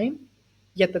of time,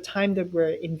 yet the time that we're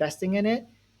investing in it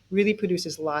really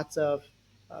produces lots of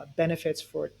benefits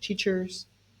for teachers,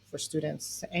 for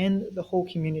students, and the whole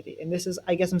community. And this is,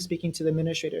 I guess I'm speaking to the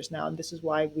administrators now, and this is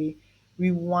why we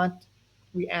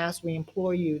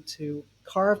implore you to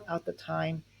carve out the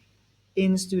time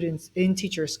in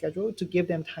teachers' schedule to give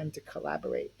them time to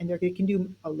collaborate, and they can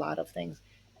do a lot of things,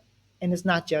 and it's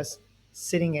not just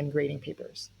sitting and grading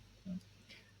papers.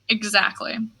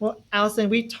 Exactly. Well, Allison,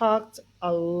 we talked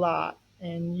a lot,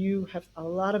 and you have a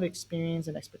lot of experience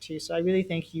and expertise. So I really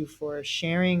thank you for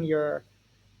sharing your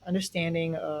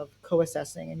understanding of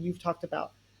co-assessing. And you've talked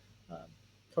about um,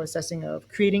 co-assessing of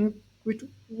creating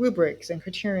rubrics and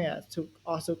criteria to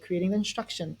also creating the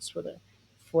instructions for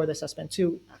the assessment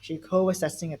to actually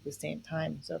co-assessing at the same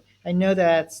time. So I know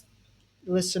that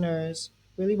listeners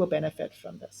really will benefit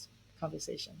from this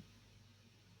conversation.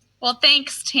 Well,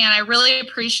 thanks, Tan. I really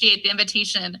appreciate the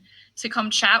invitation to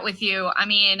come chat with you. I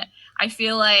mean, I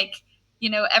feel like,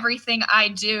 everything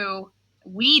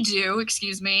we do,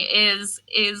 excuse me, is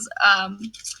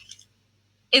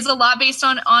a lot based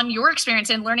on your experience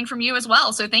and learning from you as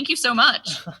well. So thank you so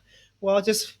much. Well,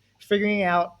 just figuring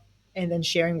out and then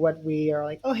sharing what we are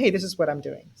like, oh, hey, this is what I'm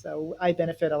doing. So I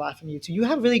benefit a lot from you too. You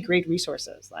have really great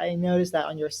resources. I noticed that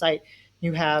on your site,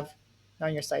 you have, not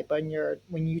on your site, but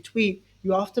when you tweet,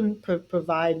 you often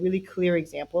provide really clear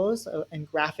examples and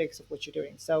graphics of what you're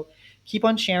doing. So keep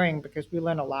on sharing because we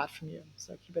learn a lot from you.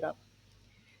 So keep it up.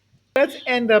 Let's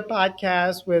end the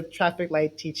podcast with traffic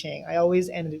light teaching. I always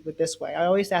end it with this way. I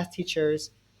always ask teachers,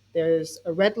 there's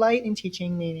a red light in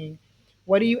teaching, meaning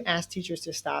what do you ask teachers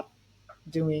to stop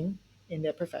doing in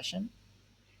their profession?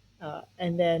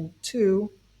 And then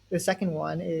two, the second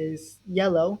one is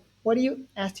yellow. What do you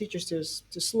ask teachers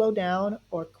to slow down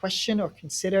or question or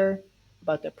consider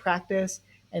about their practice?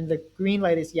 And the green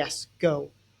light is yes,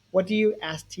 go. What do you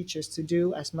ask teachers to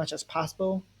do as much as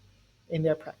possible in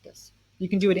their practice? You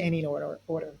can do it in any order.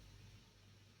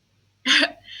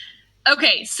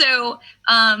 Okay, so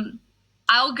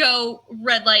I'll go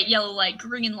red light, yellow light,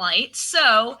 green light.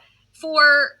 So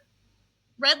for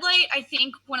red light, I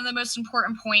think one of the most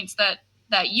important points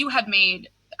that you had made,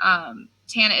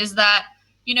 Tana, is that,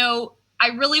 I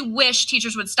really wish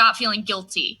teachers would stop feeling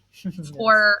guilty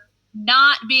for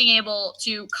not being able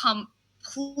to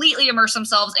completely immerse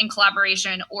themselves in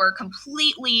collaboration or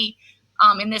completely,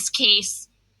 in this case,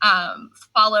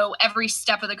 follow every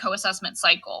step of the co-assessment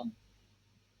cycle.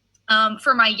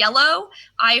 For my yellow,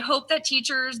 I hope that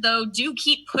teachers, though, do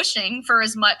keep pushing for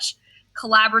as much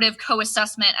collaborative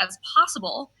co-assessment as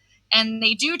possible. And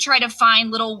they do try to find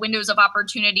little windows of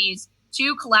opportunities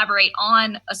to collaborate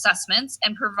on assessments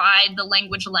and provide the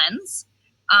language lens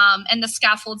and the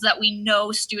scaffolds that we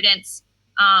know students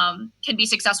can be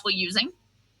successful using.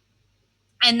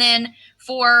 And then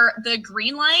for the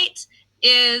green light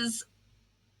is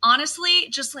honestly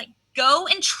just like go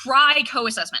and try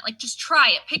co-assessment. Like just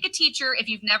try it. Pick a teacher if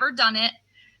you've never done it.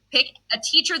 Pick a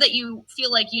teacher that you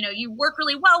feel like, you work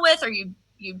really well with or you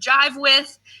jive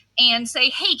with and say,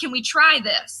 hey, can we try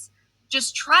this?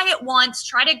 Just try it once,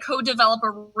 try to co-develop a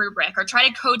rubric or try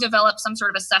to co-develop some sort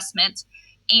of assessment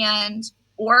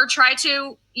or try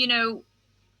to,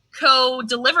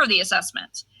 co-deliver the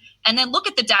assessment and then look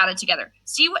at the data together.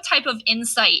 See what type of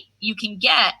insight you can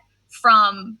get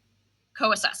from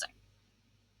co-assessing.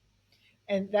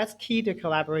 And that's key to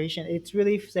collaboration. It's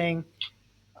really saying,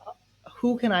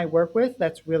 who can I work with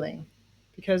that's willing?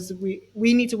 Because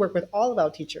we need to work with all of our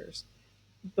teachers.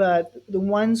 But the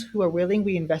ones who are willing,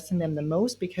 we invest in them the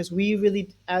most because we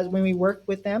really, as when we work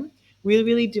with them, we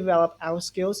really develop our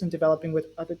skills in developing with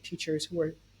other teachers who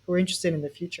are interested in the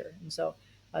future. And so,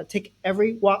 take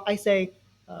every walk. I say,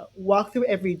 walk through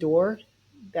every door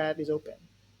that is open.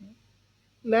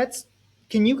 Let's.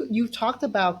 Can you talked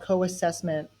about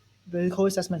co-assessment, the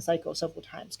co-assessment cycle several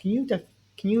times. Can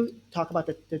you talk about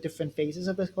the different phases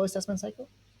of the co-assessment cycle?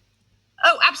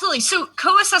 Oh, absolutely. So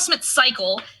co-assessment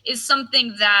cycle is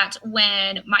something that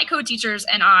when my co-teachers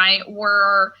and I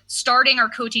were starting our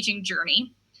co-teaching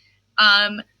journey,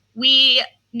 we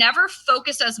never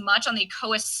focused as much on the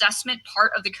co-assessment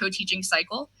part of the co-teaching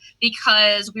cycle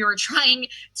because we were trying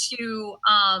to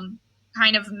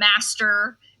kind of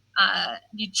master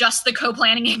just the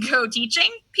co-planning and co-teaching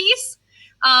piece.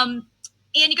 And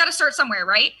you got to start somewhere,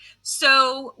 right?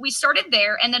 So we started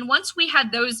there. And then once we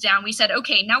had those down, we said,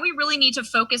 okay, now we really need to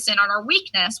focus in on our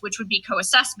weakness, which would be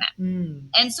co-assessment.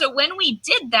 And so when we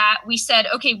did that, we said,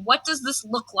 okay, what does this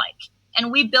look like?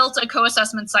 And we built a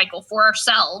co-assessment cycle for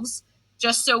ourselves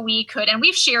just so we could, and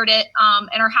we've shared it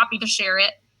and are happy to share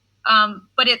it.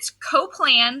 But it's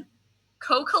co-plan,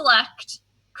 co-collect,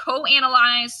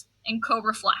 co-analyze, and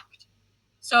co-reflect.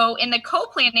 So in the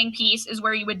co-planning piece is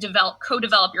where you would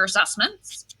co-develop your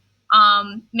assessments,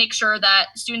 make sure that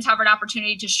students have an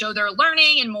opportunity to show their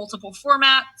learning in multiple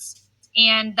formats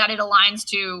and that it aligns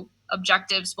to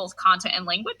objectives, both content and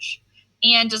language,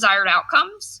 and desired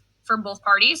outcomes for both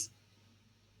parties.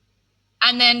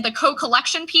 And then the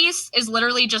co-collection piece is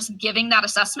literally just giving that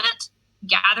assessment,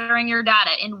 gathering your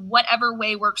data in whatever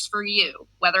way works for you,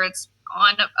 whether it's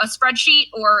on a spreadsheet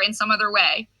or in some other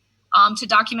way, to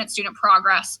document student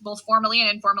progress, both formally and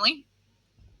informally.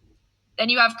 Then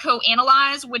you have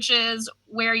co-analyze, which is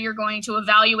where you're going to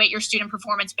evaluate your student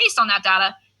performance based on that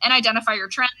data and identify your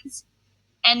trends.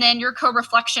 And then your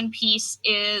co-reflection piece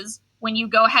is when you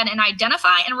go ahead and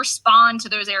identify and respond to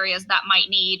those areas that might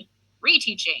need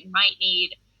reteaching, you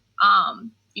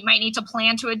might need to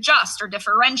plan to adjust or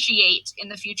differentiate in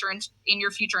the future in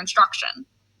your future instruction.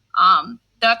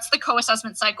 That's the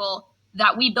co-assessment cycle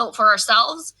that we built for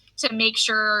ourselves to make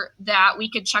sure that we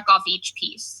could check off each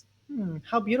piece.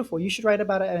 How beautiful. You should write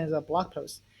about it as a blog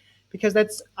post, because we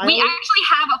actually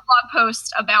have a blog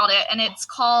post about it, and it's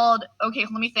called, okay,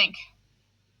 let me think.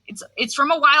 It's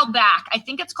from a while back. I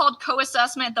think it's called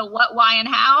Co-Assessment, the What, Why, and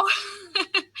How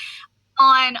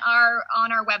on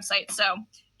our website. So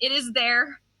it is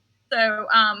there. So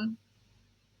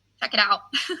check it out.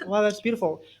 Wow, that's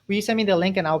beautiful. Will you send me the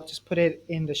link and I'll just put it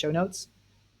in the show notes?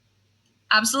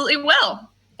 Absolutely will.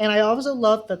 And I also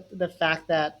love the fact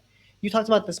that you talked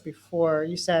about this before.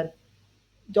 You said,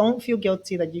 don't feel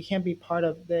guilty that you can't be part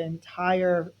of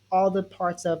all the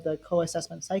parts of the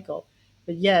co-assessment cycle.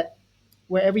 But yet,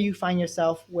 wherever you find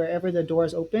yourself, wherever the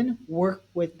doors open, work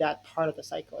with that part of the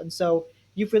cycle. And so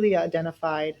you've really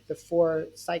identified the 4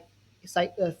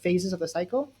 phases of the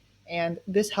cycle. And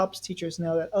this helps teachers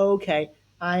know that, oh, okay,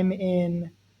 I'm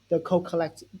in the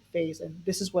co-collect phase and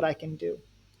this is what I can do.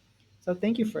 So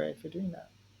thank you for doing that.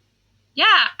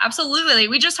 Yeah, absolutely.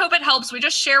 We just hope it helps. We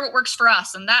just share what works for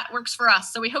us, and that works for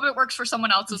us. So we hope it works for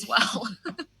someone else as well.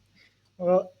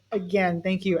 Well, again,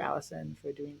 thank you, Allison,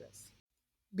 for doing this.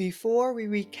 Before we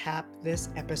recap this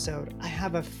episode, I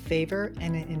have a favor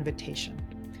and an invitation.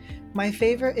 My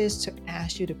favor is to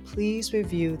ask you to please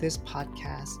review this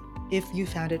podcast if you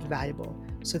found it valuable,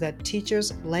 so that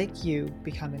teachers like you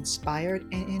become inspired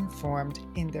and informed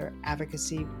in their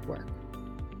advocacy work.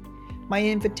 My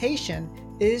invitation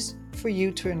is for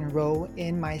you to enroll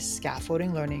in my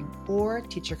scaffolding learning or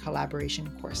teacher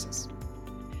collaboration courses.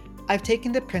 I've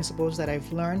taken the principles that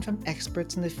I've learned from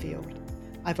experts in the field.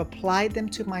 I've applied them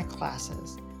to my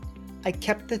classes. I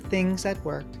kept the things that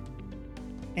worked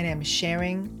and am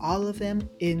sharing all of them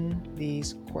in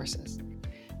these courses.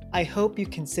 I hope you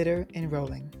consider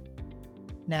enrolling.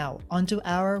 Now, onto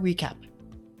our recap.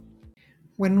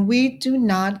 When we do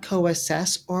not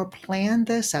co-assess or plan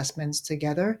the assessments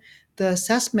together, the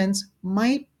assessments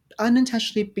might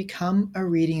unintentionally become a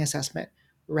reading assessment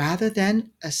rather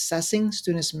than assessing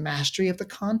students' mastery of the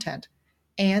content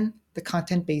and the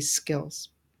content-based skills.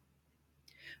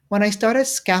 When I started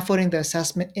scaffolding the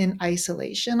assessment in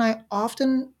isolation, I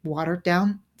often watered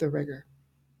down the rigor.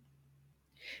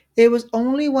 It was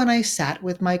only when I sat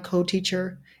with my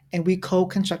co-teacher and we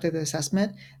co-constructed the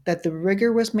assessment that the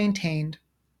rigor was maintained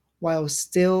while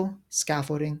still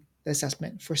scaffolding the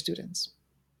assessment for students.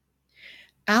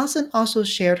 Allison also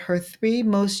shared her 3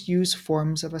 most used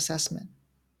forms of assessment.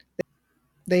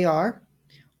 They are: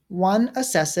 1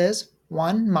 assesses,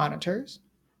 1 monitors,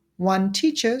 1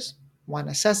 teaches, 1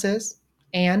 assesses,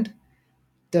 and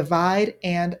divide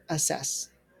and assess.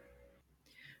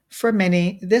 For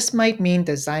many, this might mean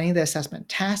designing the assessment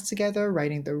task together,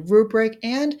 writing the rubric,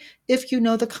 and if you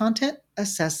know the content,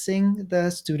 assessing the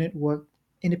student work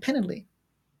independently.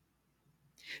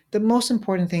 The most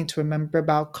important thing to remember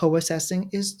about co-assessing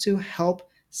is to help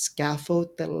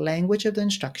scaffold the language of the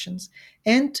instructions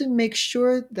and to make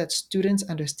sure that students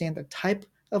understand the type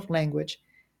of language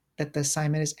that the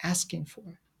assignment is asking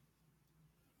for.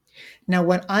 Now,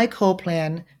 when I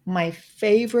co-plan, my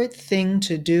favorite thing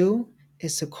to do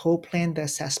is to co-plan the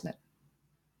assessment.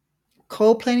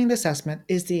 Co-planning the assessment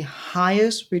is the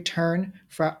highest return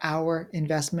for our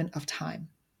investment of time.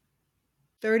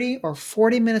 30 or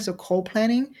 40 minutes of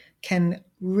co-planning can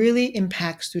really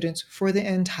impact students for the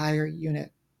entire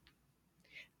unit.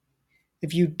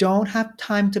 If you don't have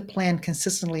time to plan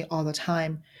consistently all the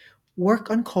time,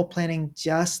 work on co-planning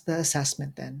just the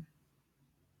assessment then.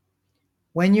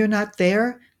 When you're not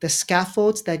there, the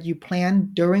scaffolds that you plan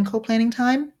during co-planning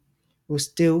time will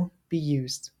still be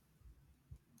used.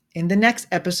 In the next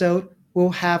episode, we'll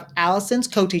have Allison's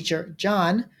co-teacher,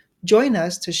 John, join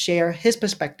us to share his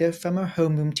perspective from a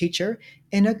homeroom teacher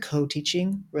in a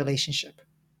co-teaching relationship.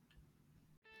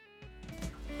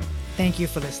 Thank you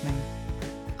for listening.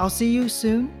 I'll see you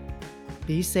soon.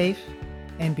 Be safe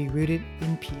and be rooted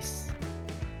in peace.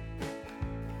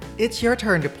 It's your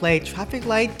turn to play traffic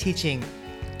light teaching.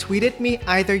 Tweet at me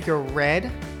either your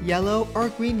red, yellow, or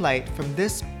green light from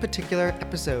this particular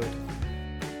episode.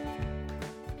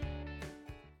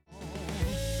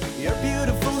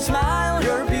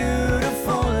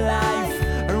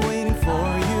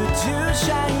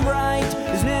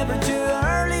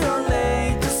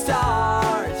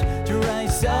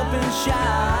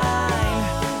 shine.